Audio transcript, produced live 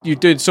You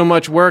did so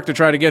much work to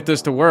try to get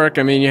this to work.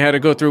 I mean, you had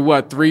to go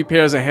through, 3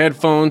 pairs of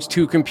headphones,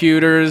 2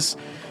 computers.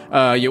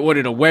 You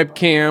ordered a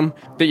webcam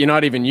that you're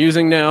not even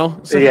using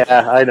now. So.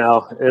 Yeah, I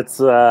know.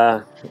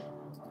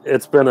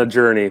 It's been a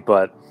journey,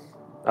 but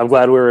I'm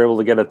glad we were able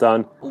to get it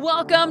done.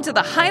 Welcome to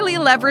the Highly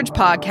Leveraged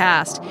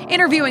Podcast,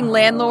 interviewing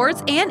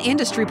landlords and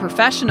industry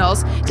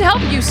professionals to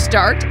help you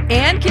start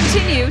and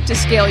continue to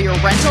scale your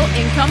rental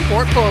income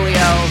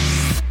portfolio.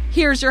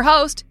 Here's your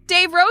host,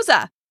 Dave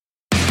Rosa.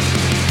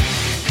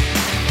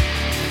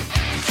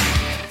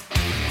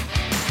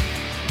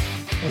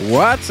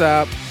 What's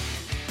up?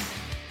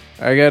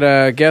 I got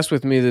a guest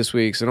with me this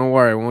week, so don't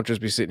worry. I won't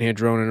just be sitting here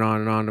droning on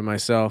and on to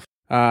myself.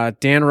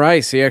 Dan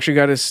Rice, he actually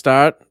got his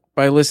start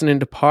by listening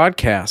to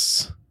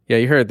podcasts. Yeah,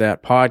 you heard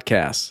that,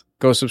 podcasts.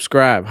 Go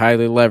subscribe,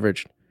 Highly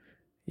Leveraged.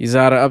 He's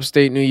out of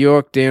upstate New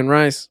York, Dan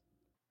Rice.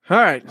 All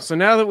right, so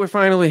now that we're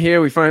finally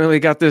here, we finally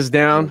got this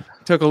down.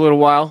 Took a little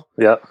while.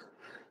 Yep.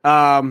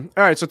 All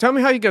right, so tell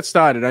me how you got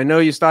started. I know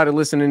you started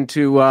listening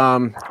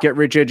to Get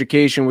Rich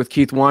Education with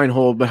Keith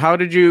Weinhold, but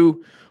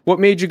what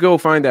made you go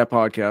find that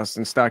podcast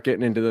and start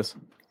getting into this?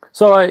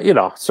 So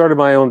I, started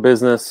my own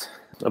business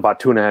about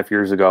 2.5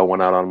 years ago,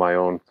 went out on my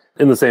own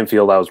in the same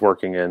field I was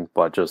working in,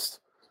 but just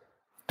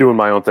doing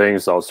my own thing.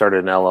 So I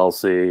started an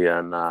LLC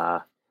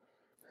and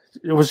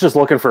it was just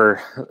looking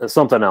for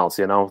something else,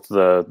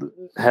 the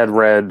had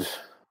read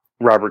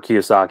Robert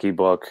Kiyosaki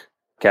book,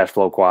 Cash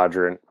Flow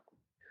Quadrant.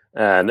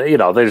 And, they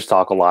just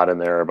talk a lot in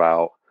there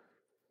about,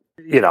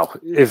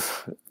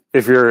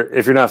 if you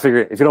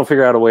don't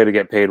figure out a way to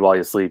get paid while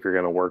you sleep, you're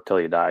going to work till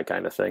you die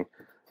kind of thing.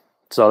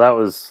 So that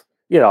was,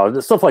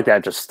 stuff like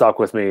that just stuck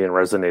with me and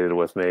resonated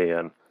with me.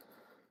 And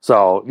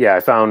so, yeah, I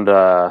found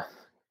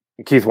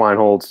Keith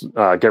Weinhold's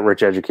Get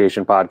Rich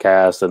Education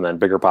podcast and then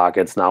Bigger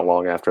Pockets not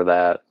long after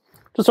that.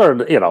 Just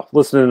started,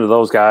 listening to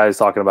those guys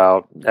talking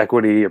about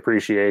equity,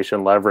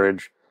 appreciation,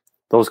 leverage,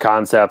 those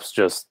concepts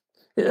just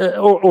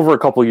over a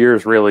couple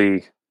years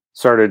really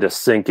started to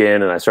sink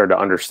in, and I started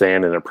to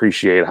understand and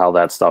appreciate how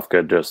that stuff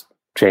could just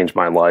change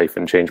my life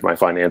and change my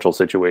financial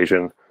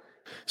situation.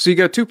 So you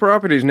got 2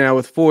 properties now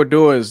with 4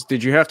 doors.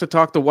 Did you have to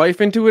talk the wife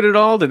into it at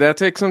all? Did that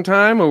take some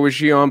time, or was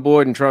she on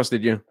board and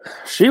trusted you?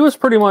 She was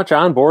pretty much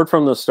on board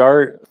from the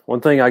start.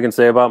 One thing I can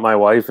say about my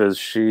wife is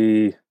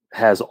she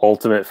has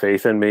ultimate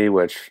faith in me,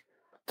 which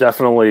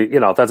definitely,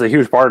 that's a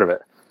huge part of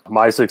it.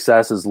 My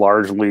success is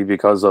largely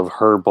because of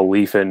her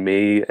belief in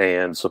me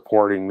and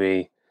supporting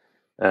me.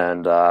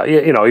 And,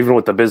 even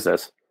with the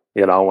business,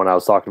 when I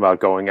was talking about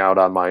going out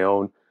on my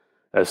own,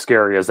 as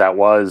scary as that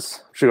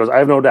was, she goes, I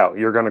have no doubt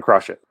you're going to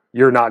crush it.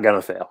 You're not going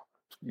to fail.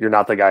 You're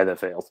not the guy that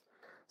fails.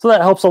 So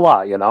that helps a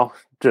lot,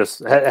 just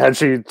had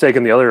she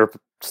taken the other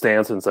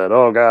stance and said,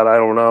 oh God, I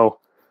don't know.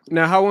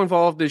 Now, how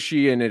involved is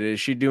she in it? Is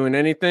she doing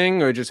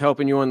anything or just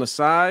helping you on the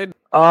side?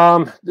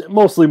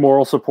 Mostly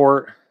moral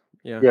support.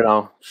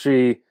 Yeah.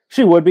 She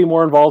would be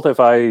more involved if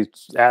I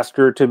asked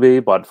her to be,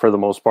 but for the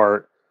most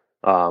part,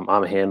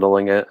 I'm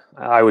handling it.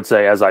 I would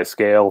say as I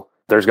scale,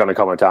 there's going to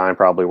come a time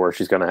probably where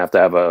she's going to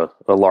have a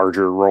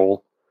larger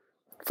role.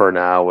 For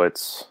now,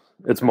 it's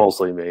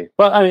mostly me.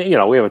 But I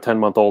mean, we have a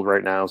 10-month-old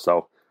right now,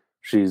 so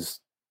she's,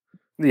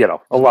 a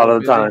lot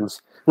of the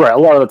times, right? A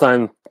lot of the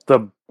time,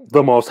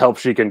 the most help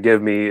she can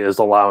give me is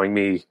allowing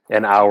me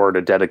an hour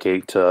to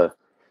dedicate to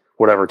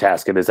whatever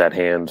task it is at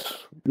hand,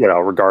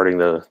 regarding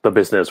the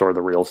business or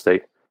the real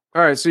estate.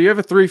 All right, so you have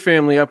a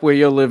 3-family up where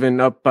you're living,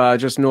 up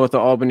just north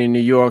of Albany, New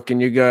York,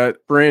 and you got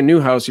brand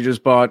new house you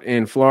just bought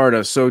in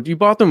Florida. So you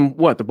bought them,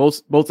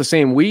 both the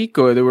same week,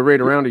 or they were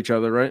right around each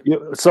other, right?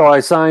 So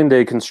I signed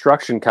a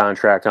construction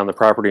contract on the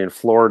property in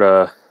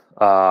Florida.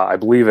 I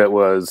believe it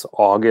was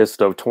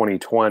August of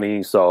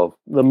 2020, so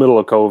the middle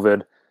of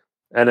COVID.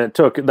 And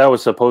that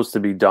was supposed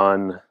to be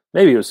done,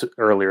 maybe it was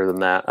earlier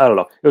than that. I don't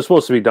know. It was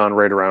supposed to be done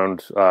right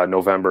around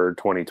November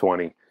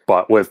 2020.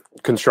 But with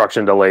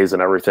construction delays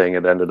and everything,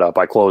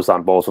 I closed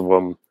on both of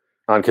them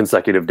on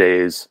consecutive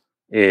days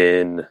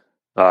it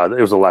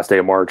was the last day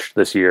of March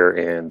this year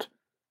and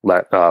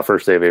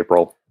first day of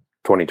April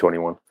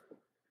 2021.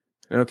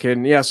 Okay.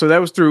 Yeah. So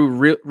that was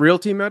through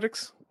Realty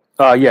Medics?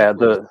 Yeah.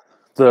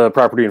 The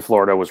property in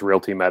Florida was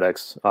Realty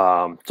Medics.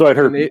 So I'd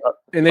heard.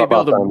 And they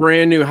built a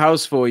brand new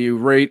house for you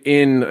right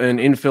in an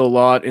infill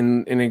lot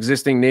in an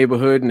existing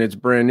neighborhood, and it's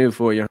brand new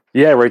for you.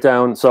 Yeah, right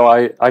down. So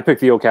I picked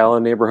the Ocala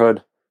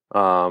neighborhood.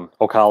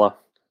 Ocala,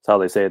 that's how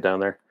they say it down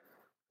there.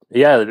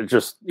 Yeah,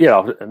 just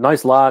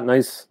nice lot,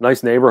 nice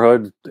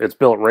neighborhood. It's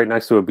built right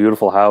next to a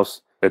beautiful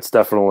house. It's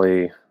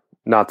definitely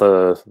not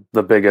the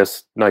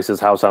biggest,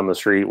 nicest house on the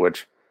street,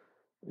 which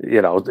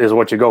is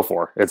what you go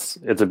for. It's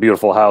a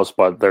beautiful house,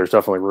 but there's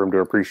definitely room to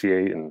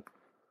appreciate. And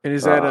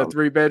is that a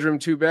 3-bedroom,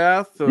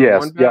 2-bath, or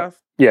yes, 1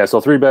 bath? Yeah,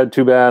 so 3-bed,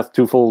 2-bath,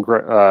 2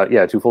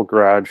 full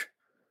garage.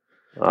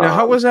 Now,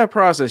 how was that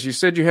process? You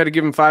said you had to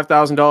give them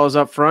 $5,000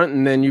 up front,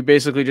 and then you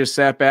basically just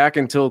sat back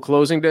until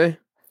closing day?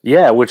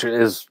 Yeah, which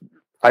is,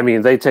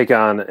 they take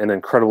on an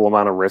incredible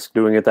amount of risk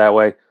doing it that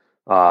way,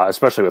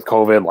 especially with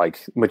COVID.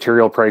 Like,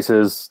 material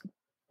prices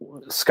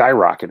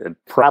skyrocketed.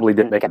 Probably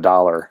didn't make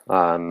 $1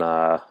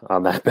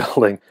 on that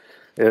building.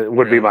 It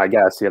would be my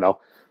guess,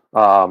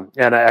 And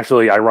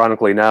actually,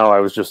 ironically, now I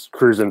was just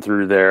cruising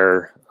through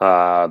their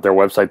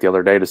website the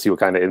other day to see what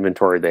kind of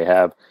inventory they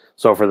have.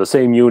 So for the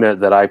same unit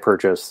that I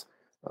purchased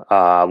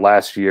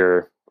last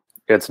year,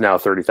 it's now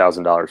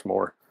 $30,000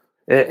 more,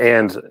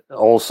 and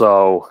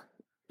also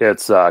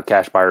it's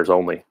cash buyers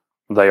only.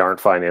 They aren't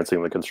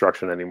financing the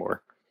construction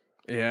anymore.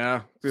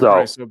 Yeah, they're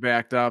probably so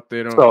backed up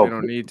they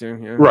don't need to.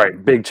 Yeah.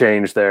 Right, big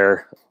change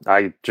there.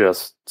 I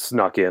just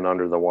snuck in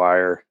under the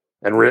wire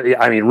and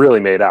really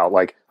made out.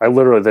 Like I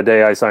literally, the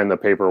day I signed the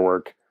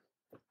paperwork,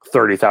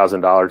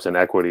 $30,000 in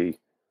equity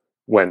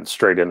went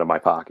straight into my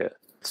pocket.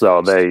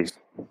 So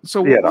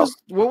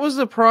what was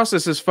the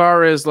process as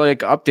far as like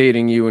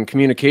updating you and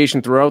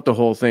communication throughout the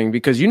whole thing?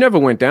 Because you never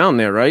went down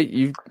there, right?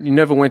 You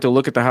never went to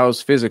look at the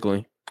house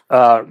physically.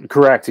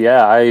 Correct.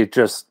 Yeah,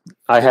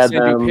 I had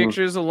them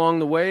pictures along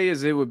the way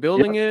as they were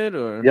building it,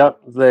 or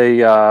they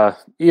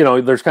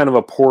there's kind of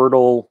a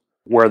portal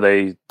where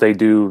they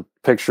do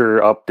picture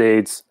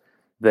updates.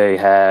 They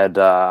had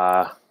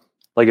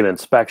like an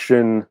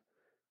inspection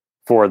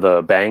for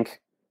the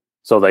bank,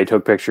 so they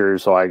took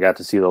pictures, so I got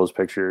to see those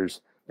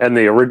pictures. And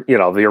the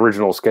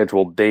original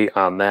scheduled date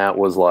on that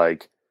was I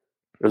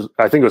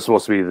think it was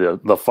supposed to be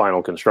the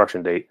final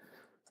construction date.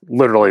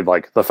 Literally,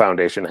 like the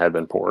foundation had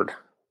been poured.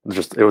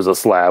 It was a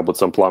slab with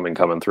some plumbing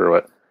coming through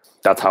it.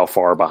 That's how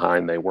far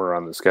behind they were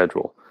on the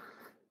schedule.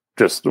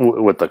 Just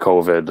with the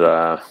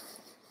COVID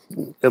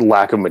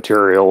lack of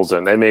materials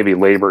and maybe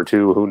labor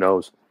too. Who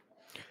knows?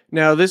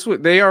 Now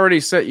they already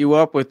set you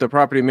up with the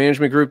property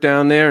management group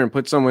down there and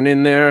put someone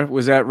in there.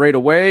 Was that right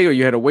away, or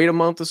you had to wait a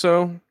month or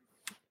so?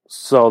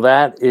 So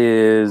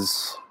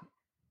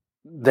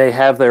they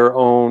have their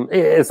own.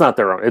 It's not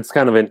their own. It's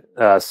kind of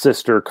a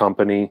sister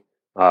company.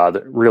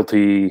 The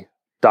Realty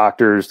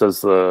Doctors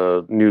does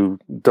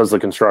the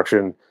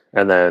construction,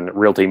 and then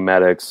Realty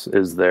Medics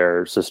is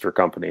their sister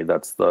company.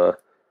 That's the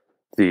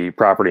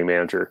property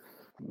manager.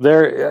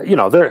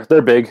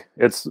 They're big.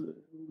 It's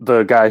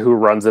the guy who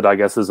runs it, I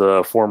guess, is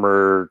a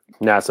former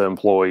NASA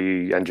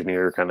employee,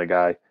 engineer kind of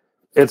guy.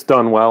 It's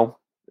done well,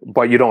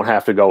 but you don't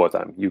have to go with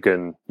them. You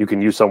can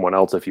use someone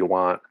else if you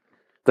want.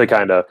 They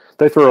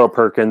throw a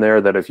perk in there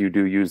that if you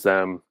do use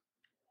them,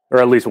 or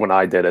at least when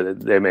I did it,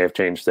 they may have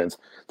changed since,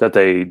 that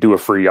they do a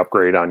free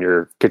upgrade on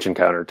your kitchen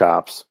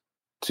countertops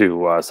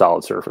to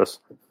solid surface.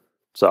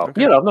 So,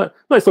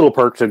 nice little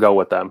perk to go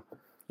with them.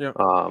 Yeah.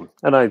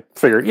 And I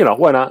figured,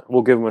 why not?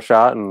 We'll give them a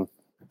shot and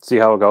see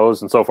how it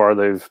goes. And so far,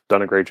 they've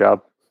done a great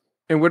job.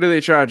 And what are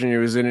they charging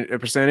you? Is it a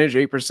percentage,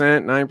 8%,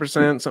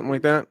 9%, something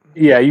like that?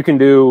 Yeah,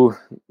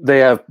 they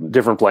have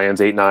different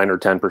plans, 8, 9, or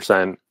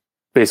 10%.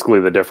 Basically,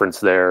 the difference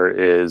there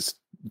is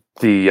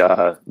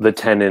the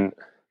tenant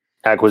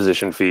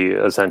acquisition fee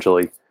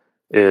essentially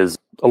is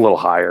a little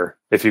higher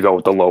if you go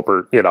with the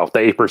lower. The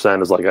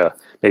 8% is like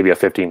maybe a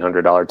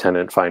 $1,500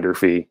 tenant finder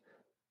fee,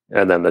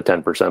 and then the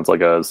 10% is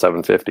like a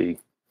 $750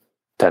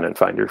 tenant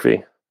finder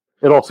fee.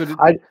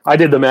 I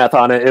did the math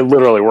on it. It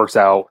literally works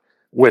out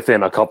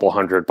within a couple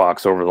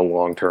 $100 over the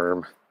long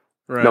term,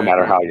 right, no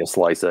matter how you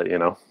slice it.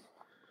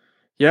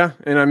 Yeah,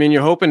 and I mean,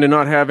 you're hoping to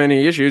not have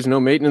any issues,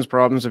 no maintenance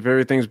problems if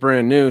everything's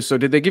brand new. So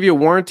did they give you a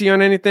warranty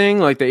on anything,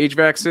 like the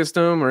HVAC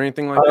system or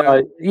anything like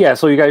that? Yeah,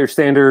 so you got your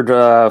standard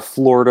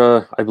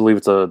Florida, I believe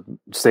it's a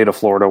state of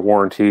Florida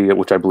warranty,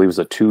 which I believe is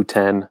a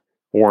 210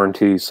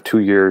 warranty, 2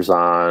 years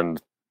on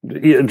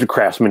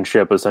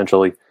craftsmanship,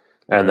 essentially,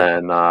 and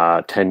then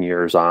 10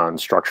 years on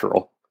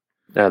structural.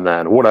 And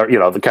then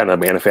whatever, the kind of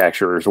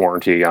manufacturer's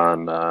warranty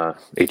on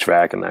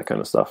HVAC and that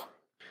kind of stuff.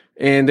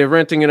 And they're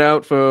renting it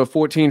out for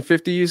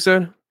 $1,450, you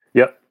said?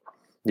 Yep.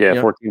 Yeah,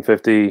 yep.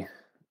 $1,450.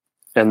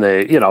 And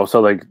they,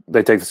 so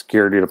they take the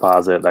security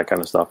deposit, that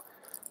kind of stuff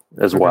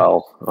as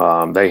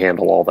well. They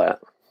handle all that.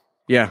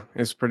 Yeah,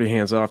 it's pretty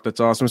hands off. That's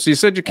awesome. So you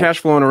said you're cash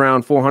flowing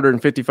around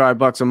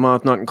 $455 a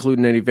month, not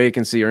including any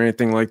vacancy or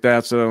anything like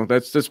that. So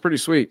that's pretty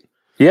sweet.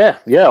 Yeah,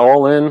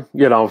 all in.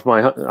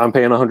 I'm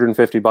paying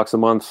 $150 a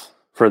month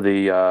for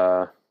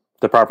the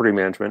property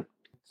management.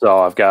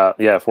 So I've got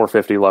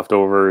 $450 left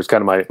over. Is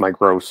kind of my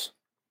gross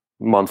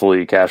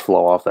monthly cash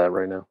flow off that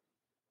right now.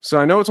 So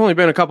I know it's only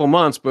been a couple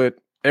months, but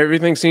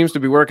everything seems to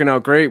be working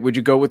out great. Would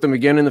you go with them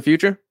again in the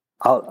future?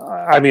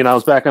 I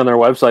was back on their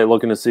website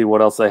looking to see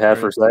what else they had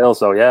for sale.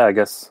 So yeah, I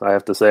guess I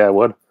have to say I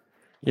would.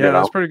 Yeah,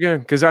 that's pretty good.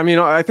 Because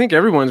I think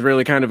everyone's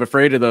really kind of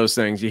afraid of those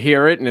things. You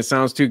hear it and it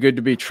sounds too good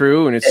to be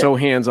true, and it's so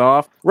hands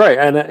off. Right,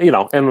 and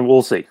and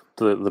we'll see.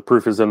 The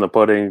proof is in the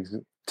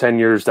pudding. 10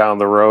 years down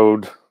the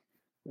road,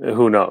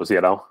 who knows?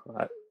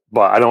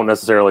 But I don't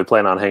necessarily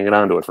plan on hanging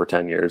on to it for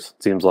 10 years.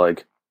 It seems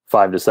like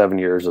 5 to 7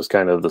 years is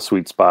kind of the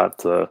sweet spot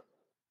to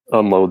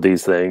unload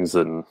these things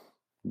and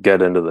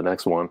get into the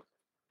next one.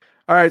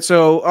 All right,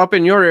 so up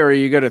in your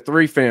area, you got a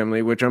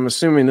 3-family, which I'm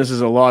assuming this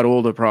is a lot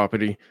older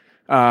property.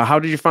 How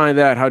did you find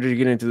that? How did you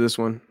get into this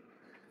one?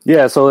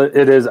 Yeah, so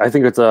it is. I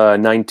think it's a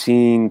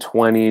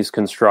 1920s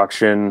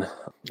construction,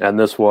 and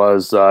this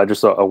was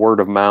just a word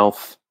of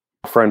mouth.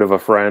 A friend of a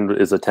friend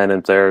is a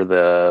tenant there.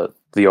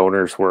 The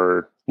owners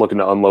were looking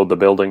to unload the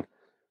building,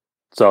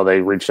 So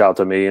they reached out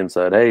to me and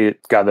said, "Hey, the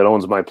guy that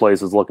owns my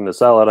place is looking to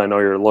sell it. I know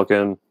you're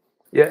looking."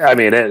 Yeah, I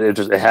mean, it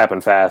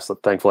happened fast.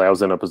 Thankfully, I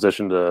was in a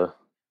position to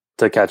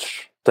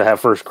have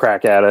first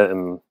crack at it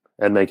and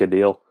make a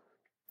deal.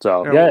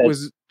 So Now, yeah,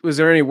 was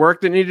there any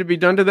work that needed to be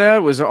done to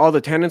that? Was all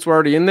the tenants were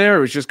already in there? Or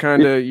it was just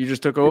kind of you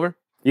just took over?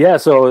 yeah.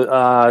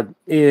 So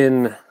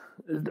in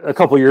a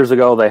couple years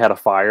ago, they had a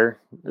fire.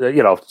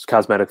 It's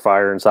cosmetic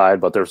fire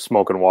inside, but there's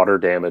smoke and water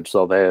damage.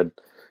 So they had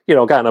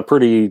gotten a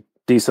pretty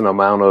decent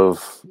amount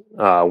of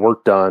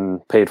work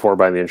done, paid for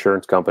by the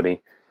insurance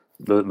company.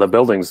 The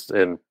building's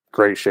in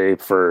great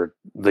shape for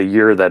the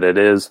year that it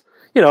is.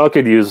 It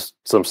could use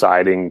some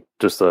siding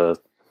just to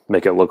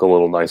make it look a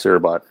little nicer,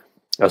 but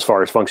as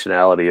far as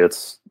functionality,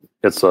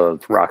 it's a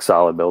rock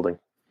solid building.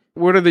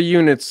 What are the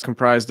units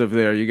comprised of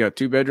there? You got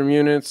 2-bedroom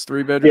units,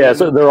 3-bedroom? Yeah, units?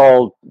 so they're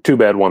all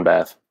 2-bed,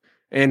 1-bath.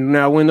 And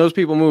now when those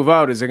people move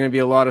out, is there going to be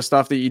a lot of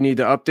stuff that you need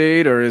to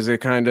update, or is it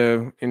kind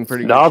of in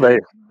pretty good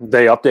shape?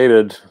 They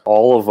updated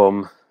all of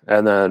them,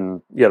 and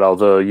then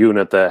the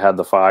unit that had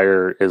the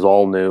fire is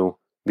all new.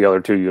 The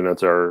other 2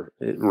 units are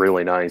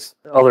really nice.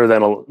 Other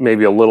than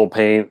maybe a little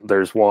paint,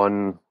 there's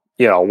one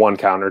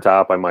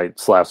countertop. I might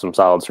slap some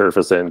solid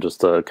surface in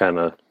just to kind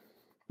of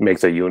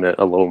make the unit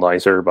a little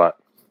nicer, but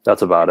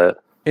that's about it.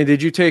 And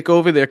did you take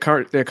over their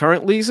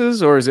current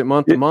leases, or is it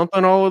month to month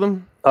on all of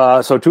them?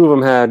 So 2 of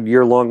them had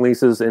year-long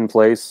leases in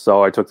place,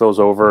 so I took those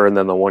over, and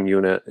then the one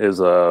unit is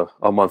a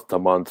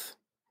month-to-month,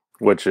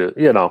 which is,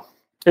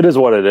 it is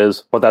what it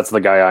is, but that's the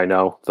guy I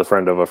know, the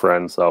friend of a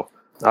friend, so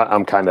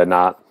I'm kind of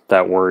not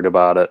that worried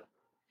about it.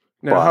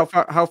 Now,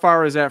 how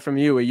far is that from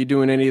you? Are you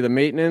doing any of the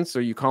maintenance?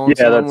 Are you calling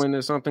someone when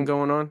there's something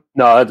going on?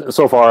 No,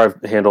 so far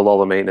I've handled all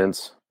the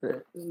maintenance.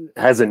 It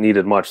hasn't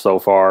needed much so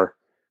far,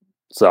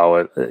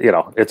 so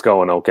it's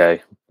going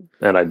okay,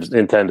 and I just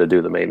intend to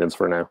do the maintenance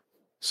for now.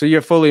 So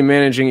you're fully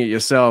managing it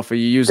yourself. Are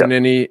you using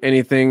any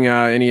of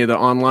the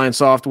online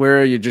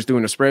software? You're just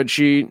doing a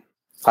spreadsheet?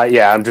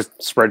 I'm just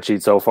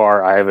spreadsheet so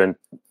far. I haven't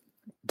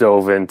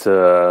dove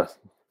into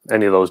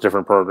any of those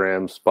different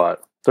programs,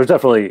 but there's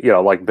definitely,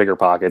 like Bigger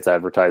Pockets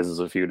advertises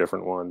a few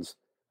different ones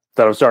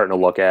that I'm starting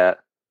to look at.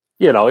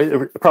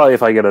 Probably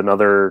if I get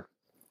another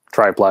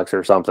triplex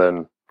or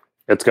something,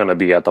 it's going to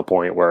be at the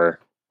point where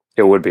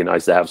it would be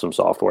nice to have some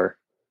software.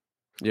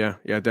 Yeah,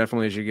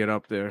 definitely as you get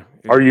up there.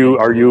 Are you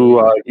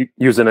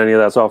using any of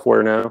that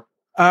software now?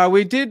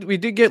 We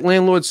did get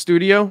Landlord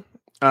Studio.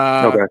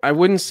 Okay. I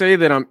wouldn't say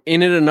that I'm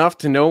in it enough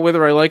to know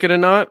whether I like it or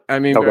not. I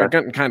mean, I've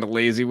gotten kind of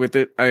lazy with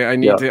it. I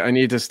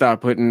need to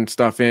stop putting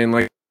stuff in,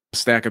 like a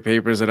stack of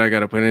papers that I got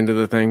to put into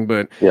the thing.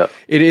 But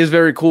it is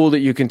very cool that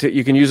you can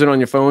use it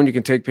on your phone. You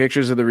can take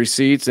pictures of the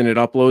receipts and it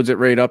uploads it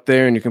right up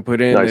there, and you can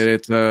put in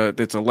that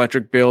it's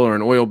electric bill or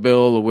an oil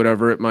bill or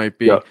whatever it might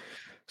be. Yep.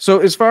 So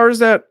as far as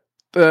that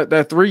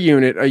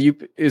 3-unit,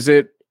 is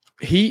it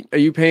heat? Are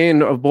you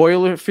paying a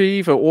boiler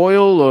fee for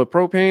oil or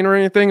propane or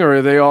anything, or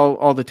are they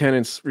all the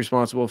tenants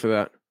responsible for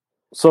that?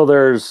 So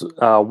there's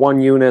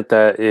 1 unit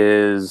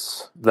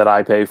that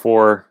I pay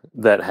for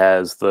that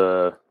has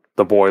the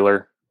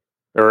boiler,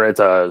 or it's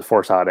a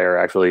forced hot air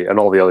actually, and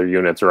all the other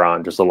units are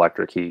on just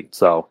electric heat.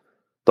 So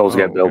those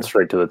get billed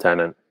straight to the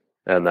tenant,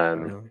 and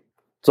then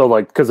so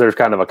because there's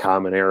kind of a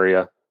common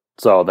area,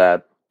 so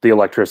that the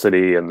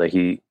electricity and the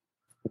heat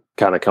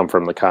kind of come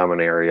from the common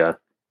area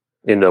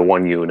into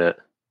 1 unit,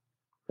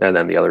 and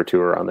then the other 2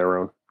 are on their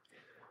own.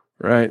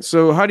 Right.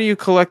 So how do you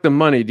collect the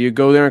money? Do you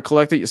go there and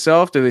collect it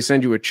yourself? Do they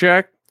send you a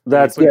check?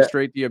 That's put it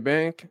straight to your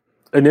bank?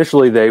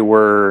 Initially, they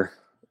were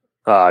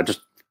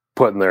just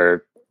putting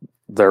their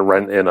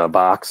rent in a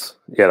box.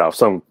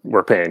 Some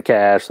were paying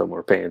cash, some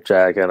were paying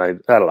check, and I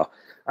don't know.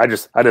 I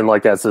didn't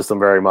like that system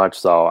very much,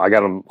 so I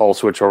got them all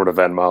switched over to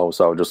Venmo,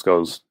 so it just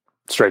goes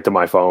straight to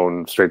my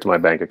phone, straight to my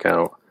bank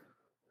account.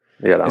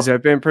 Has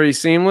that been pretty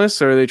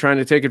seamless, or are they trying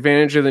to take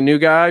advantage of the new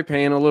guy,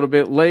 paying a little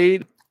bit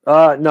late?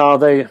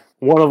 No,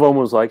 one of them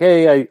was like,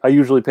 "Hey, I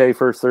usually pay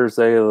first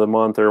Thursday of the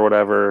month or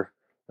whatever."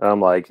 And I'm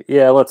like,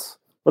 "Yeah, let's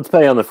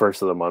pay on the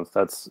first of the month."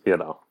 That's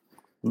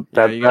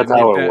that's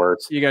how it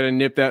works. You got to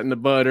nip that in the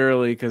bud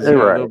early because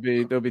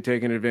they'll be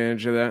taking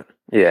advantage of that.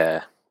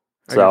 Yeah,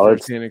 so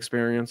it's an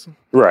experience.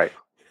 Right.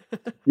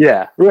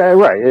 Yeah,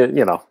 right.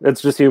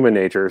 It's just human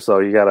nature, so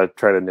you got to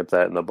try to nip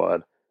that in the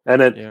bud. And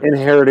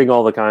inheriting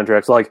all the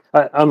contracts, like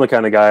I'm the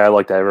kind of guy I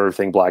like to have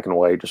everything black and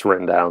white, just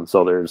written down,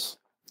 so there's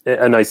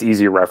a nice,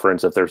 easy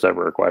reference if there's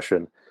ever a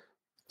question.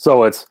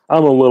 So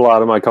I'm a little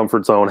out of my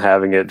comfort zone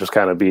having it just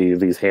kind of be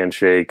these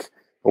handshake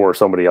or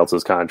somebody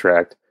else's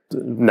contract,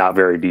 not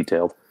very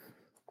detailed.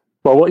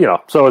 But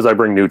so as I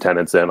bring new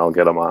tenants in, I'll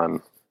get them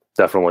on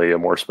definitely a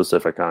more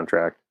specific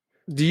contract.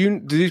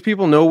 Do these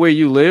people know where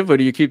you live, or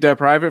do you keep that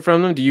private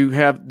from them? Do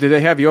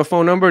they have your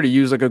phone number? Do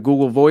you use like a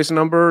Google Voice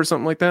number or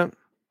something like that?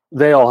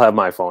 They all have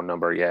my phone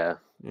number, yeah.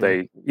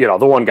 They, the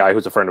one guy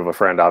who's a friend of a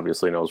friend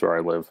obviously knows where I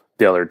live.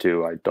 The other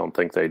 2, I don't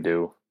think they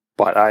do.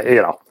 But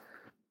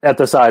at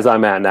the size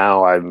I'm at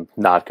now, I'm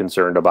not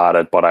concerned about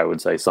it. But I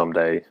would say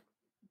someday,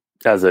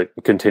 as it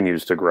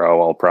continues to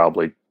grow, I'll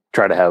probably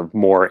try to have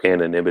more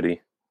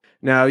anonymity.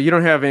 Now, you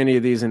don't have any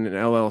of these in an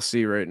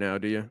LLC right now,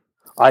 do you?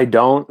 I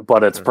don't,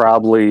 but it's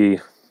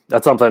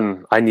that's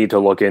something I need to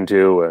look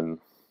into, and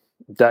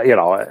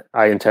that,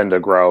 I intend to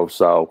grow,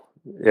 so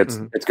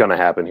it's going to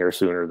happen here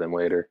sooner than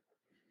later.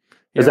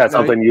 Is that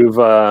something you've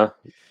I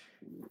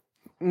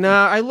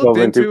looked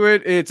into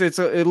it.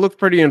 It looked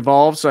pretty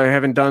involved, so I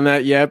haven't done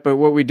that yet. But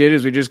what we did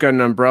is we just got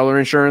an umbrella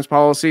insurance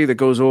policy that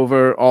goes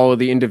over all of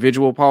the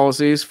individual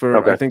policies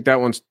for, I think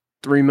that one's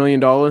 $3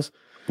 million.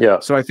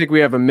 Yeah. So I think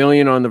we have $1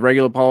 million on the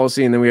regular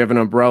policy, and then we have an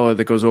umbrella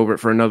that goes over it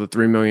for another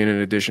 $3 million in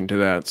addition to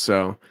that.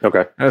 So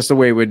that's the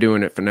way we're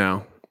doing it for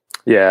now.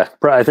 Yeah.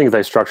 I think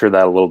they structured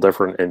that a little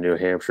different in New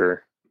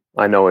Hampshire.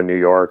 I know in New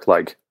York,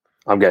 like,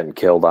 I'm getting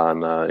killed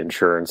on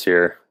insurance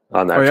here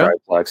on that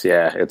triplex.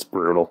 Yeah, it's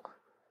brutal.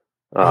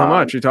 How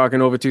much? You're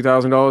talking over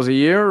 $2,000 a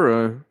year?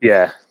 Or?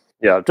 Yeah.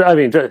 I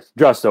mean,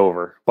 just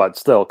over, but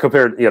still,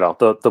 compared,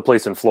 the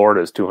place in Florida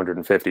is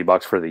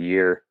 $250 for the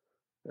year,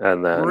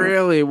 and then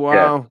really,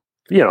 wow.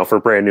 Yeah, for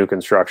brand new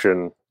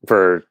construction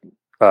for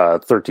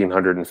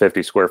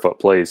 1,350 square foot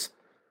place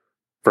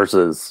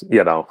versus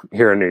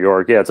here in New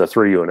York, it's a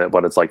 3-unit,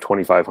 but it's like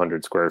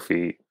 2,500 square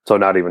feet, so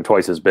not even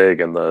twice as big,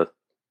 and the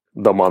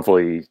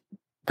monthly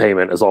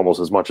payment is almost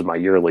as much as my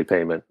yearly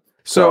payment.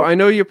 So I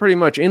know you're pretty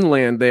much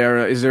inland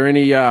there. Is there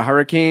any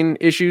hurricane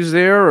issues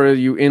there, or are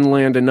you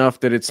inland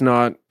enough that it's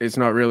not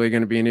really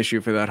going to be an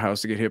issue for that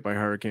house to get hit by a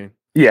hurricane?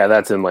 Yeah,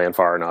 that's inland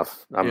far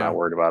enough. I'm not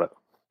worried about it.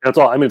 It's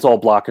all. I mean, it's all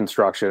block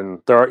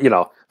construction. They're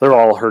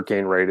all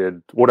hurricane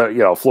rated.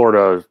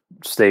 Florida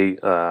state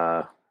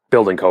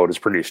building code is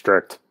pretty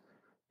strict,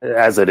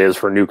 as it is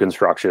for new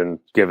construction,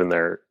 given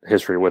their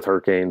history with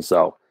hurricanes.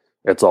 So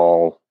it's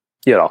all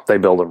they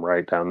build them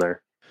right down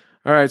there.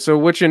 All right, so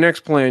what's your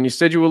next plan? You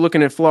said you were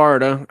looking at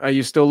Florida. Are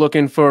you still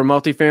looking for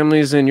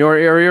multifamilies in your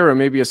area, or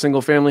maybe a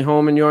single-family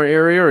home in your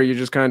area, or are you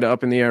just kind of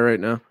up in the air right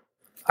now?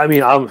 I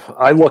mean,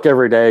 I look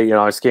every day.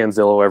 I scan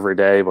Zillow every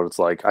day, but it's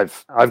like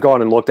I've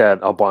gone and looked at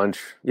a bunch.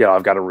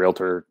 I've got a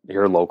realtor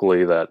here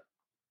locally that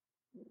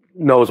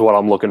knows what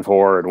I'm looking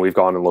for, and we've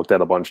gone and looked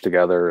at a bunch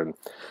together, and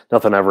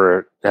nothing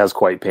ever has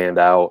quite panned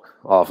out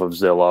off of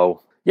Zillow.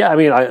 Yeah, I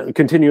mean, I'm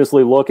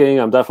continuously looking.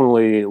 I'm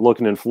definitely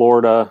looking in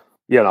Florida.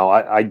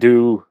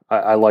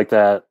 I like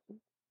that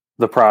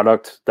the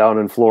product down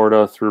in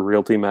Florida through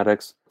Realty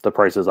Medics. The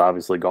price has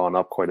obviously gone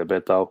up quite a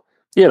bit, though.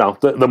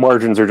 The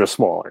margins are just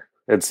smaller.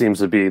 It seems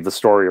to be the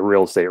story of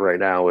real estate right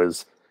now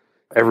is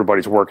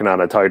everybody's working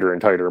on a tighter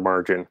and tighter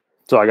margin.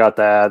 So I got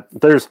that.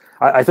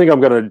 I think I'm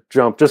going to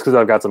jump just because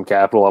I've got some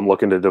capital I'm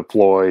looking to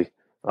deploy.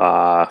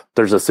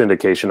 There's a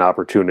syndication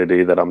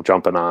opportunity that I'm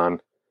jumping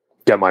on,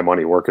 get my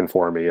money working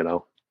for me,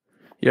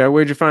 Yeah,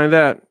 where'd you find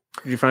that?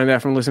 Did you find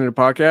that from listening to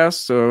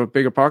podcasts or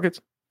Bigger Pockets?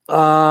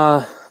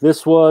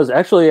 This was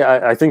actually,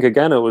 I think,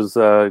 again, it was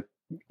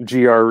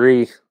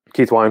GRE,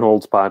 Keith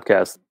Weinhold's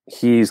podcast.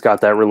 He's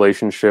got that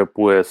relationship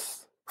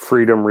with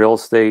Freedom Real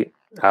Estate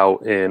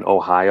out in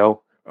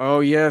Ohio.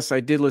 Oh, yes, I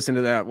did listen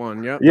to that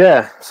one. Yep.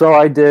 Yeah, so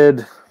I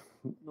did,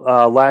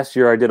 last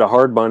year I did a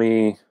hard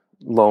money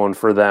loan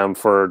for them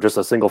for just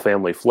a single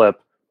family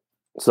flip.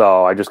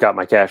 So I just got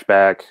my cash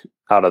back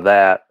out of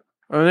that.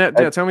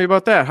 Oh, tell me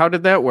about that. How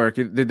did that work?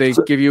 Did they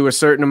give you a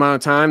certain amount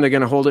of time? They're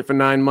going to hold it for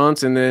 9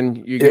 months and then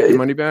you get your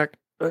money back?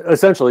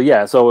 Essentially,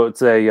 yeah. So it's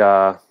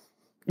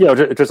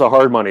just a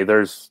hard money.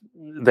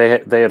 They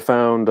had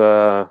found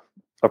a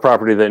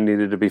property that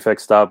needed to be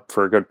fixed up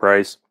for a good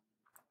price.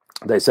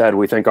 They said,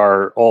 we think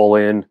our all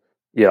in,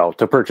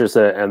 to purchase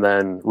it and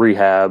then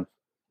rehab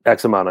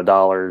X amount of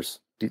dollars.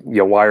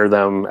 You wire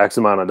them X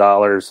amount of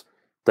dollars.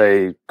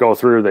 They go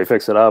through, they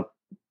fix it up,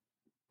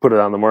 put it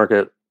on the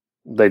market.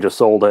 They just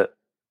sold it.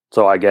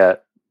 So I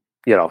get,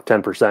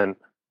 10%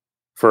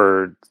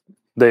 for,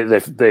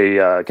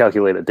 they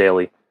calculate it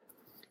daily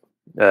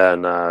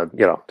and,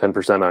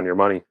 10% on your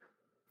money.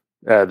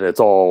 And it's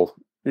all,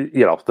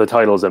 the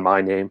title's in my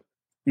name.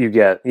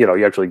 You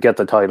actually get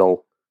the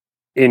title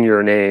in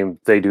your name.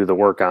 They do the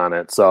work on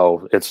it.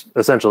 So it's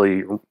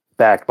essentially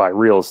backed by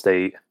real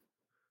estate.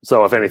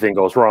 So if anything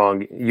goes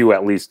wrong, you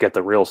at least get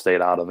the real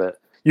estate out of it.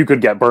 You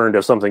could get burned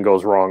if something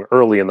goes wrong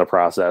early in the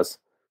process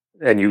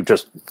and you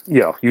just,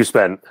 you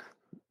spend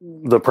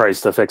the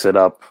price to fix it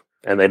up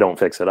and they don't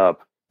fix it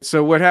up.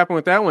 So what happened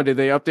with that one? Did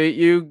they update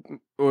you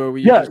or were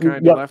you just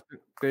kind of left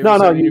it? They were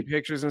sending you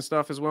pictures and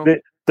stuff as well?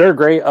 They're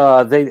great.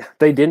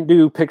 They didn't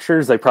do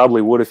pictures. They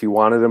probably would if you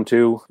wanted them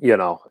to.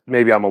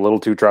 Maybe I'm a little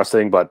too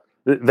trusting, but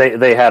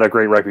they had a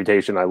great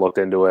reputation. I looked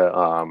into it,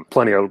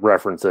 plenty of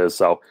references,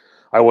 so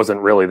I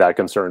wasn't really that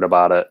concerned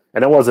about it.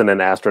 And it wasn't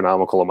an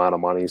astronomical amount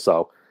of money,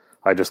 so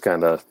I just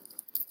kind of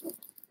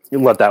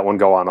let that one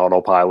go on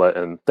autopilot.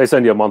 And they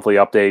send you a monthly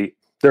update.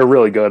 They're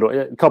really good.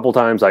 A couple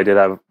times I did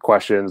have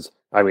questions.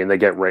 I mean, they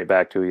get right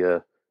back to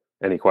you,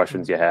 any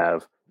questions you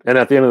have. And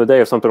at the end of the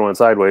day, if something went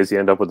sideways, you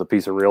end up with a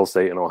piece of real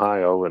estate in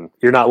Ohio and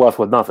you're not left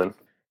with nothing.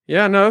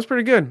 Yeah, no, that's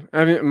pretty good.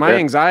 I mean, my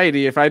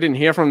anxiety, if I didn't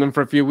hear from them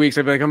for a few weeks,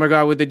 I'd be like, oh my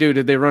God, what'd they do?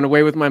 Did they run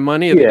away with my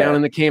money? Are they down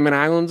in the Cayman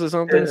Islands or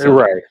something? So.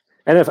 Right.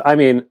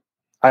 And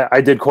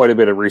I did quite a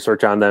bit of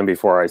research on them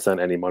before I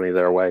sent any money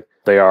their way.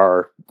 They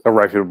are a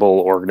reputable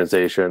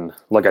organization.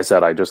 Like I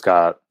said, I just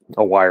got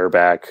a wire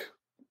back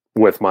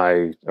with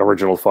my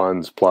original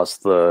funds plus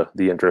the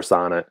interest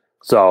on it.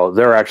 So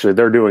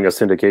they're doing a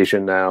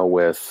syndication now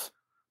with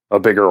a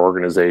bigger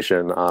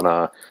organization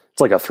it's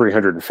like a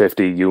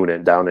 350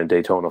 unit down in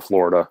Daytona,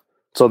 Florida.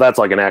 So that's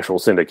like an actual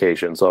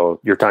syndication.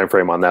 So your time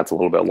frame on that's a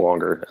little bit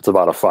longer. It's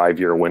about a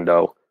 5-year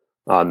window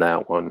on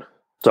that one.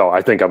 So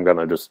I think I'm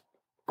gonna just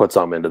put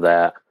some into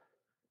that.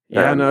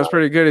 Yeah, no, that's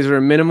pretty good. Is there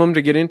a minimum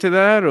to get into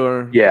that,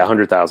 or? Yeah,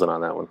 100,000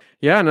 on that one.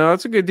 Yeah, no,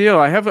 that's a good deal.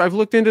 I've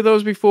looked into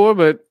those before,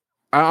 but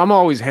I'm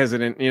always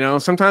hesitant.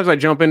 Sometimes I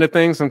jump into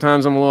things.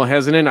 Sometimes I'm a little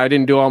hesitant. I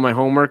didn't do all my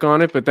homework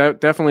on it, but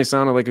that definitely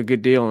sounded like a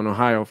good deal in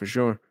Ohio for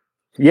sure.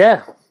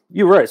 Yeah,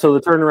 you're right. So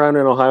the turnaround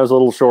in Ohio is a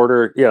little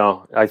shorter.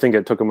 I think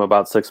it took them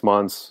about 6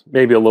 months,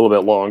 maybe a little bit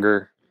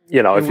longer. If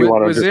you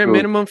want to, was there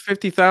minimum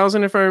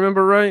 50,000 if I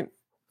remember right,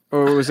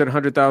 or was it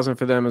 100,000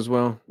 for them as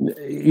well?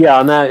 Yeah,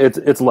 on that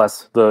it's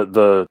less.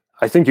 The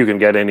I think you can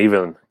get in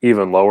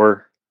even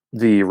lower.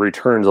 The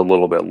return's a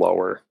little bit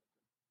lower.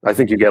 I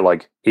think you get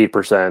like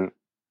 8%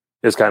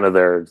 is kind of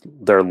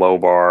their low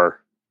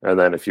bar, and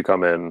then if you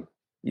come in,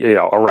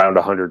 around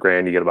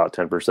 $100,000, you get about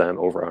 10%.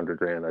 Over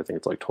 $100,000, I think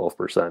it's like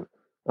 12%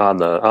 on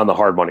the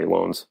hard money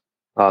loans.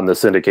 On the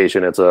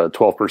syndication, it's a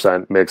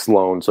 12% mixed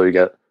loan, so you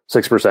get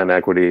 6%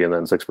 equity and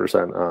then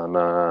 6%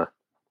 on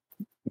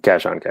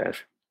cash on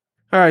cash.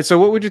 All right. So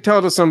what would you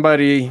tell to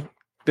somebody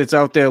that's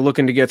out there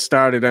looking to get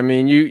started? I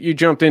mean, you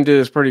jumped into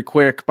this pretty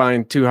quick,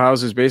 buying 2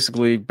 houses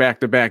basically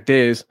back-to-back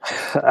days.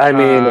 I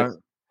mean,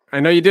 I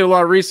know you did a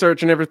lot of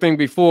research and everything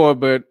before,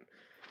 but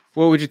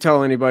what would you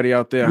tell anybody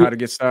out there how to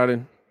get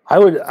started?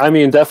 I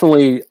mean,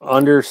 definitely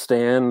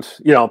understand,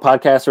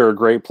 podcasts are a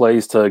great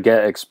place to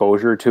get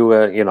exposure to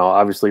it.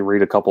 Obviously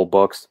read a couple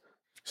books.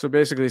 So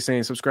basically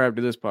saying subscribe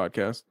to this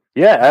podcast.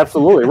 Yeah,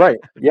 absolutely. Right.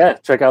 Yeah.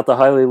 Check out the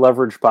Highly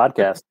Leveraged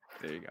podcast.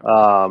 There you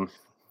go.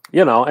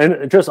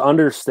 And just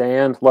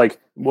understand,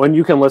 like, when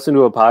you can listen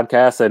to a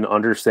podcast and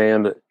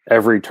understand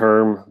every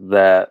term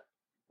that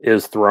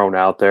is thrown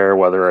out there,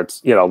 whether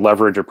it's,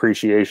 leverage,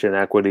 appreciation,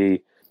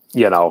 equity,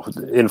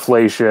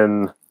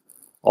 inflation,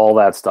 all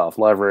that stuff,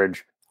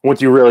 leverage. Once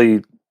you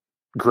really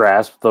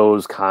grasp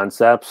those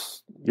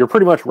concepts, you're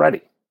pretty much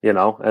ready,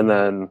 and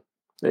then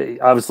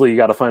obviously you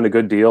got to find a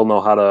good deal, know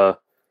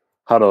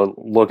how to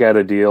look at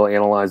a deal,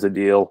 analyze a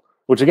deal,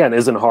 which again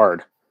isn't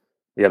hard.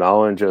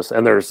 And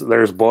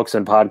there's books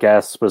and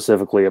podcasts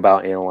specifically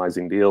about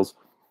analyzing deals,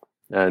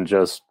 and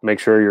just make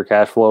sure your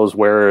cash flow is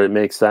where it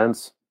makes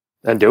sense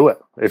and do it.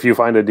 If you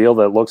find a deal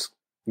that looks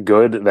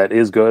good, that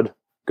is good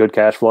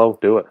cash flow,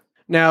 do it.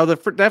 Now,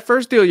 that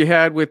first deal you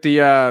had with the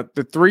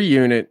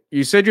 3-unit,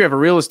 you said you have a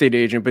real estate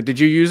agent, but did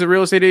you use a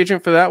real estate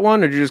agent for that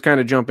one, or did you just kind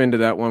of jump into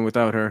that one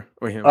without her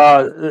or him?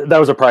 That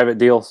was a private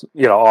deal,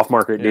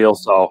 off-market deal.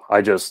 So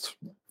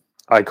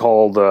I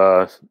called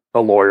a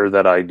lawyer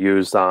that I'd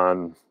used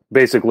on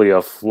basically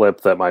a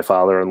flip that my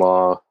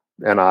father-in-law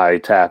and I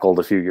tackled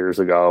a few years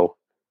ago,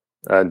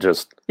 and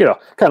just,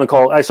 kind of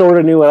called. I sort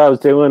of knew what I was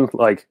doing,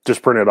 like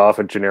just printed off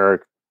a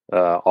generic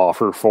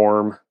offer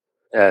form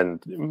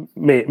and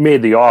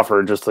made the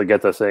offer just to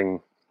get the thing,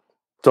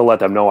 to let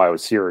them know I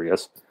was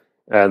serious.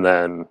 And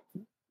then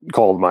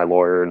called my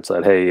lawyer and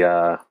said, hey,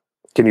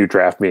 can you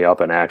draft me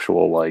up an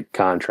actual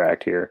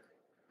contract here?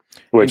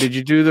 And did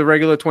you do the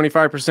regular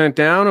 25%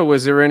 down, or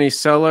was there any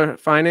seller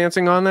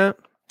financing on that?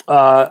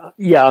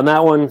 Yeah, on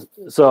that one.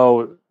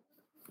 So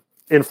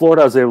in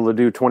Florida, I was able to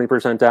do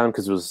 20% down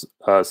because it was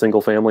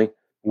single family.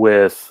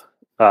 With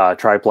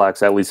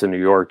triplex, at least in New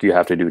York, you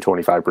have to do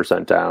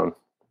 25% down.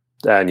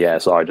 And yeah,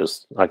 so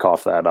I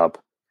coughed that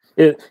up.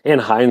 In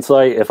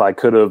hindsight, if I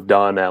could have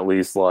done at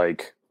least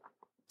like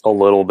a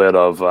little bit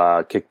of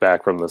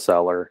kickback from the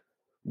seller,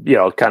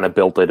 kind of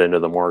built it into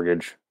the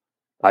mortgage,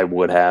 I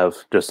would have,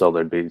 just so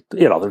there'd be,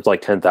 there's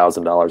like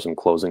 $10,000 in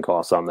closing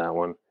costs on that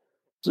one.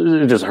 So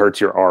it just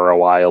hurts your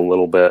ROI a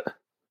little bit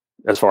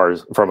as far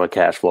as from a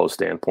cash flow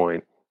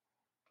standpoint.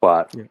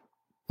 But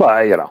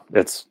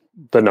it's,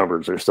 the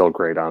numbers are still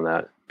great on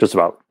that. Just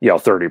about,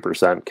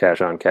 30%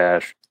 cash on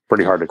cash.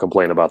 Pretty hard to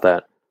complain about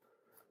that.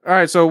 All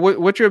right. So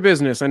what's your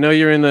business? I know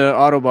you're in the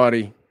auto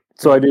body.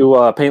 So I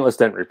do paintless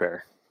dent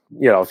repair.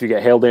 If you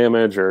get hail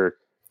damage or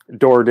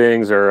door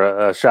dings or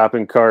a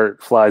shopping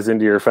cart flies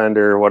into your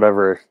fender,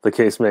 whatever the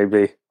case may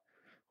be.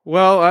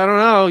 Well, I don't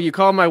know. You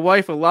called my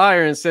wife a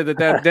liar and said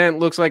that dent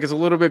looks like it's a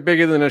little bit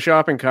bigger than a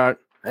shopping cart.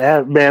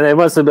 Yeah, man, it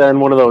must have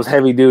been one of those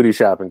heavy duty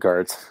shopping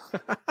carts.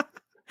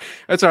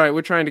 That's all right.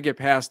 We're trying to get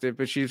past it,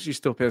 but she's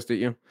still pissed at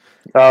you.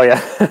 Oh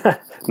yeah.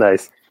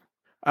 Nice.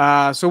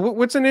 So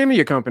what's the name of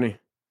your company?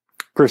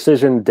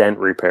 Precision Dent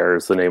Repair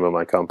is the name of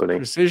my company.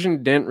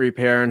 Precision Dent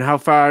Repair. And how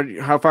far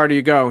do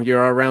you go?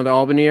 You're around the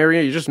Albany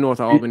area? You're just north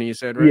of Albany, you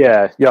said,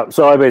 right? Yeah.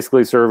 So I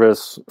basically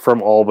service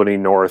from Albany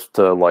north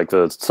to like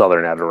the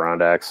southern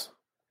Adirondacks.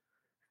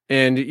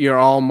 And you're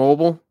all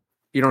mobile?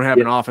 You don't have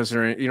an office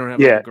or anything? You don't have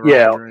a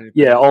garage or anything?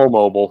 Yeah, all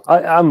mobile.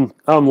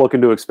 I'm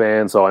looking to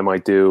expand, so I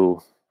might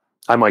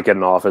get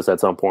an office at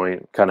some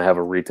point, kind of have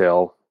a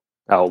retail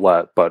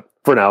outlet, but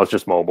for now it's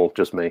just mobile,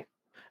 just me.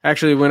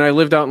 Actually, when I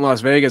lived out in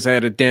Las Vegas, I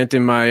had a dent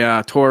in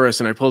my Taurus,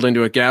 and I pulled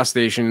into a gas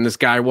station, and this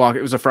guy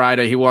it was a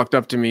Friday, he walked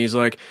up to me, he's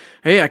like,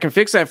 hey, I can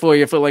fix that for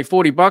you for like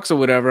 $40 or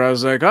whatever. I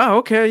was like, oh,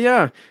 okay,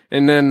 yeah.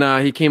 And then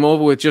he came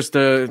over with just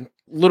a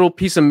little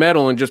piece of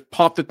metal and just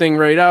popped the thing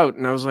right out.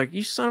 And I was like,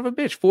 you son of a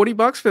bitch,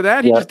 $40 for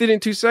that? He just did it in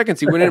 2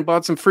 seconds. He went in and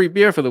bought some free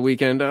beer for the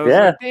weekend. I was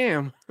like,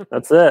 damn.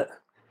 That's it.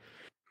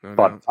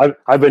 But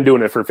I've been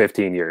doing it for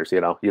 15 years,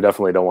 you know. You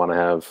definitely don't want to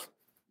have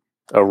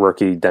a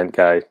rookie dent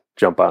guy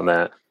jump on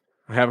that.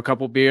 Have a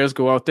couple beers,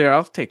 go out there.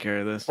 I'll take care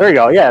of this. There you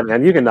go. Yeah,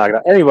 man, you can knock it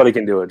out. Anybody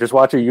can do it. Just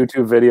watch a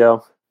YouTube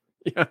video.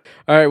 Yeah.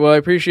 All right. Well, I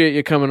appreciate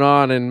you coming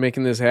on and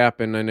making this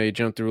happen. I know you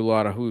jumped through a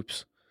lot of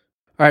hoops.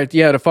 All right.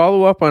 Yeah. To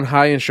follow up on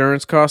high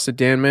insurance costs that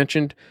Dan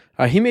mentioned,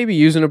 he may be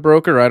using a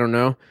broker. I don't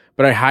know.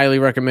 But I highly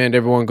recommend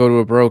everyone go to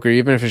a broker,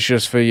 even if it's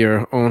just for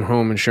your own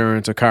home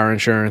insurance or car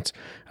insurance.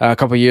 A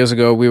couple of years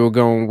ago, we were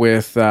going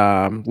with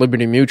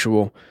Liberty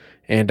Mutual.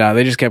 And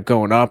they just kept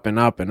going up and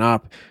up and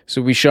up.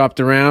 So we shopped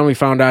around. We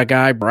found our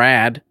guy,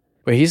 Brad.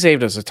 But he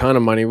saved us a ton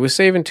of money. We're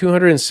saving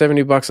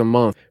 $270 a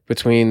month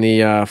between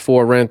the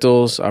 4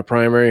 rentals, our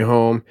primary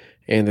home,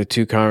 and the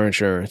 2 car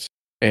insurance.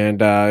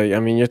 And,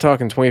 I mean, you're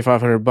talking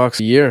 $2,500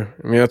 a year.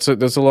 I mean,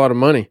 that's a lot of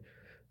money.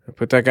 I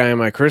put that guy on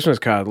my Christmas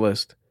card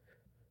list.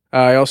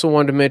 I also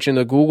wanted to mention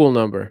the Google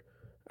number.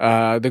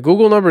 The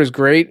Google number is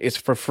great. It's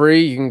for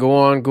free. You can go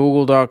on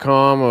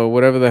google.com or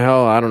whatever the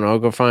hell. I don't know.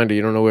 Go find it.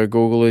 You don't know where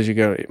Google is. You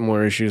got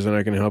more issues than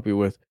I can help you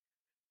with.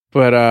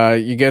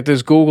 But you get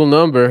this Google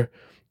number,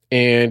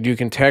 and you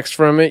can text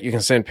from it. You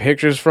can send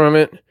pictures from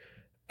it.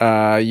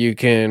 You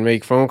can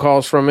make phone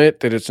calls from it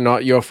that it's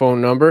not your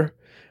phone number.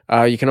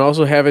 You can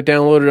also have it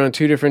downloaded on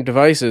 2 different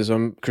devices.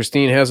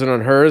 Christine has it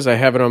on hers. I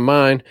have it on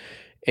mine.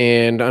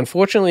 And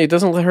unfortunately, it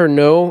doesn't let her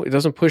know. It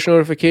doesn't push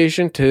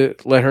notification to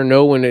let her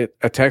know when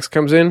a text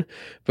comes in,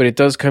 but it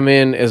does come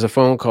in as a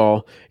phone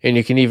call. And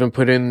you can even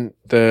put in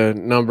the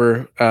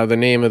number, the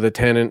name of the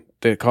tenant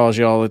that calls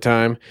you all the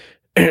time,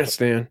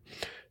 Stan.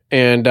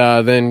 And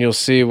then you'll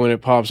see when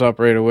it pops up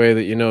right away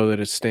that you know that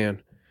it's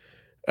Stan.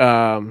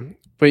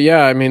 But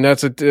yeah, I mean,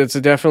 it's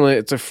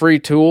a free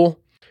tool,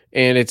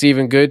 and it's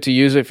even good to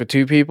use it for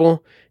 2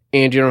 people,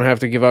 and you don't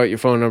have to give out your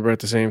phone number at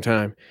the same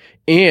time.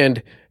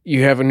 And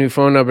you have a new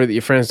phone number that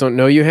your friends don't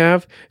know you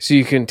have, so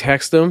you can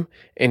text them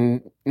and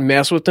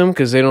mess with them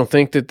because they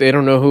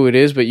don't know who it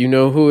is, but you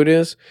know who it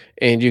is,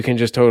 and you can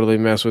just totally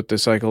mess with the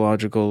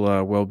psychological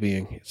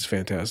well-being. It's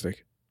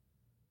fantastic.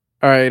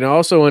 All right, and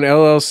also an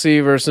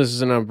LLC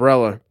versus an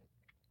umbrella.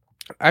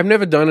 I've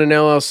never done an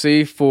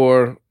LLC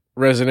for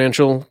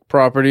residential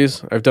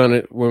properties. I've done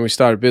it when we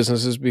started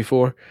businesses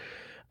before.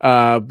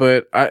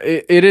 But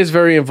it is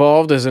very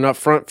involved. There's an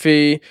upfront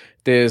fee.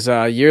 There's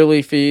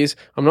yearly fees.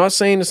 I'm not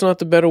saying it's not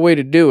the better way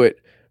to do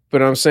it,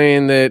 but I'm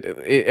saying that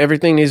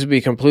everything needs to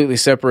be completely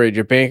separated.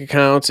 Your bank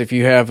accounts, if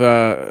you have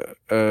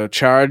a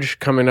charge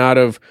coming out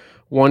of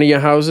one of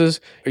your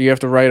houses, you have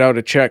to write out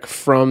a check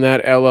from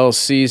that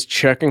LLC's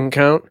checking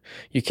account.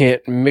 You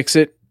can't mix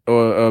it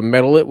or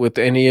meddle it with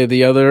any of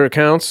the other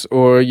accounts,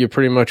 or you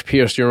pretty much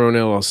pierce your own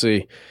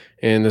LLC,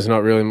 and there's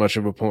not really much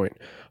of a point.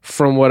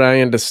 From what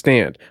I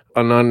understand,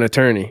 I'm not an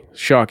attorney.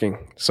 Shocking.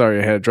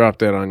 Sorry, I had to drop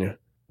that on you.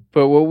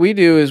 But what we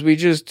do is we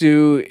just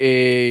do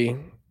a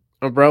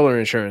umbrella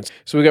insurance.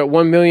 So we got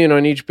 $1 million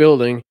on each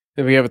building.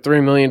 Then we have a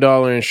 $3 million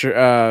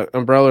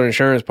umbrella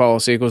insurance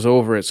policy. It goes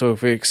over it. So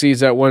if it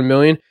exceeds that $1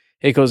 million,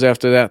 it goes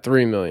after that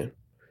 $3 million.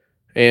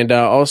 And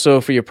also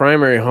for your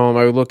primary home,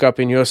 I would look up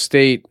in your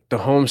state the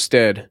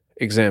homestead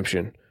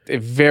exemption.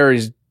 It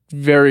varies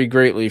very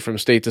greatly from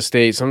state to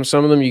state. Some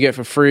of them you get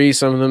for free.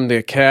 Some of them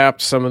they're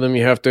capped. Some of them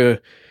you have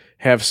to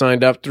have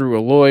signed up through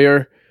a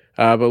lawyer.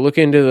 But look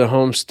into the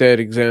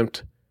homestead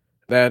exempt.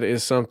 That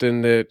is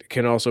something that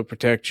can also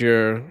protect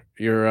your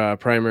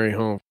primary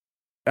home.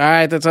 All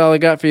right, that's all I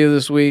got for you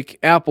this week.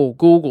 Apple,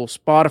 Google,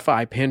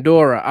 Spotify,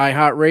 Pandora,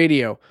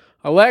 iHeartRadio.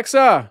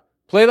 Alexa,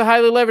 play the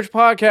Highly Leveraged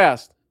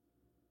podcast.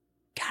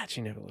 God,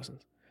 she never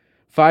listens.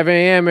 5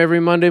 a.m.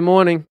 every Monday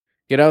morning.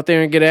 Get out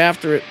there and get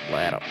after it.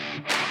 Later.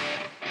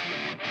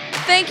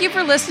 Thank you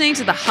for listening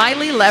to the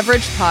Highly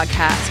Leveraged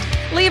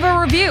podcast. Leave a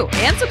review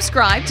and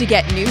subscribe to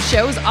get new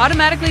shows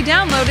automatically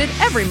downloaded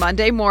every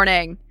Monday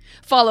morning.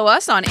 Follow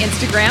us on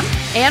Instagram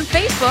and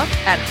Facebook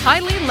at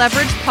Highly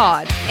Leveraged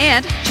Pod,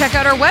 and check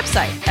out our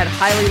website at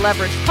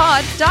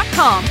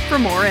highlyleveragedpod.com for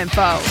more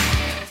info.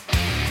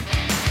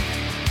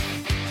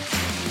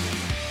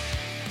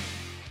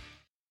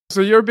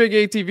 So you're a big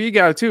ATV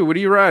guy too. What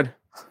do you ride?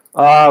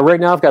 Right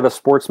now I've got a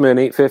Sportsman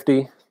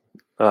 850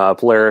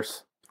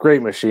 Polaris.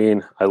 Great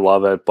machine. I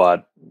love it.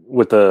 But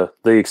with the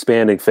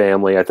expanding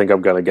family, I think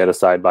I'm going to get a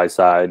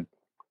side-by-side.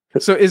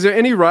 So is there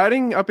any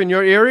riding up in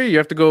your area? You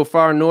have to go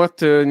far north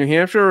to New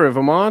Hampshire or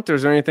Vermont, or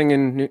is there anything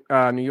in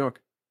New York?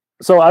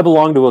 So I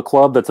belong to a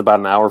club that's about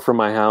an hour from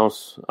my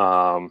house.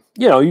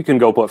 You can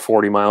go put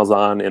 40 miles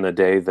on in a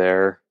day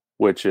there,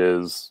 which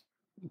is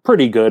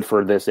pretty good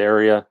for this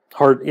area.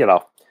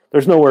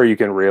 There's nowhere you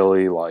can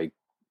really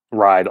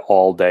ride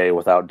all day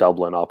without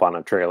doubling up on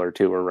a trail or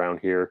two around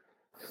here.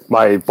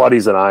 my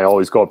buddies and I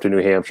always go up to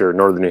New Hampshire,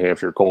 northern New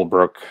Hampshire,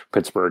 Coldbrook,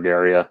 Pittsburgh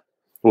area.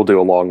 We'll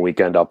do a long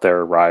weekend up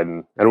there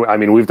riding. And I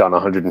mean, we've done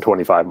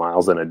 125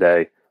 miles in a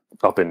day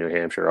up in New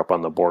Hampshire, up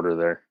on the border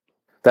there.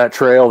 That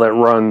trail that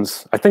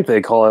runs, I think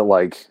they call it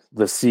like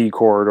the C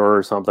corridor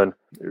or something,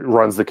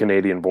 runs the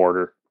Canadian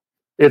border.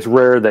 It's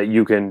rare that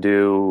you can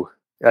do,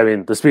 I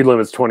mean, the speed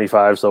limit's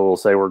 25, so we'll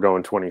say we're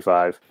going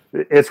 25.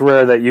 It's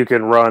rare that you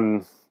can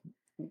run,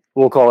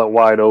 we'll call it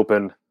wide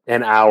open,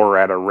 an hour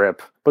at a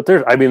rip. But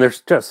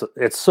there's just,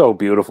 it's so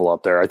beautiful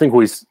up there. I think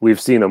we've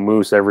seen a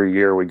moose every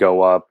year we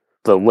go up.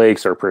 The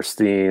lakes are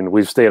pristine.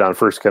 We've stayed on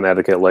First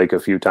Connecticut Lake a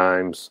few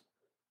times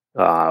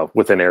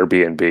with an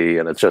Airbnb,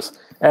 and it's just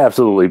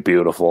absolutely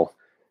beautiful.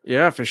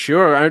 Yeah, for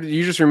sure.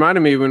 You just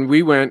reminded me when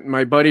we went,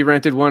 my buddy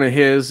rented one of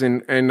his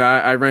and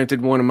I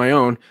rented one of my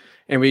own.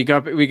 And we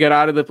got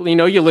out of the,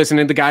 you're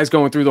listening, the guy's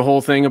going through the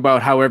whole thing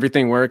about how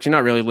everything works. You're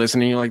not really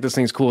listening. You're like, this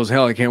thing's cool as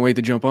hell. I can't wait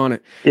to jump on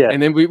it. Yeah.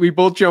 And then we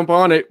both jump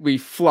on it. We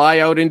fly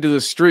out into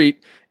the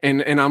street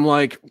and I'm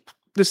like,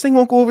 this thing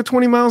won't go over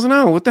 20 miles an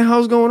hour. What the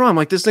hell's going on? I'm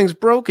like, this thing's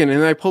broken.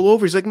 And I pull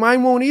over. He's like,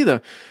 mine won't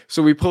either.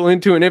 So we pull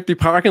into an empty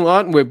parking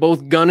lot and we're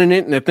both gunning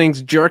it and the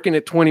thing's jerking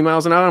at 20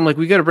 miles an hour. I'm like,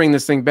 we got to bring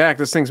this thing back.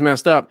 This thing's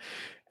messed up.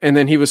 And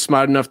then he was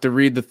smart enough to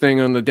read the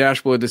thing on the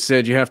dashboard that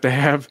said you have to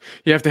have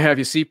your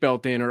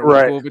seatbelt in or it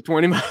will go over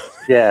 20 miles.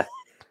 Yeah.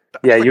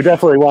 Yeah, you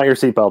definitely want your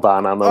seatbelt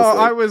on those things.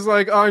 I was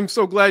like, I'm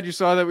so glad you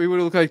saw that. We would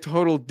look like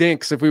total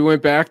dinks if we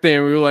went back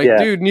there and we were like,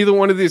 dude, neither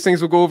one of these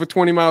things will go over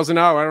 20 miles an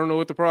hour. I don't know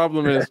what the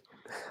problem is.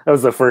 That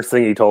was the first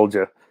thing he told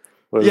you.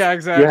 Yeah,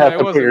 exactly. You have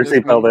to put your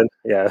seatbelt in.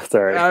 Yeah, that's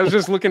all right. I was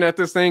just looking at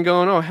this thing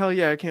going, oh, hell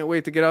yeah, I can't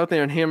wait to get out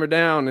there and hammer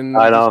down. And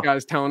I know. this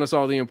guy's telling us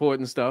all the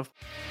important stuff.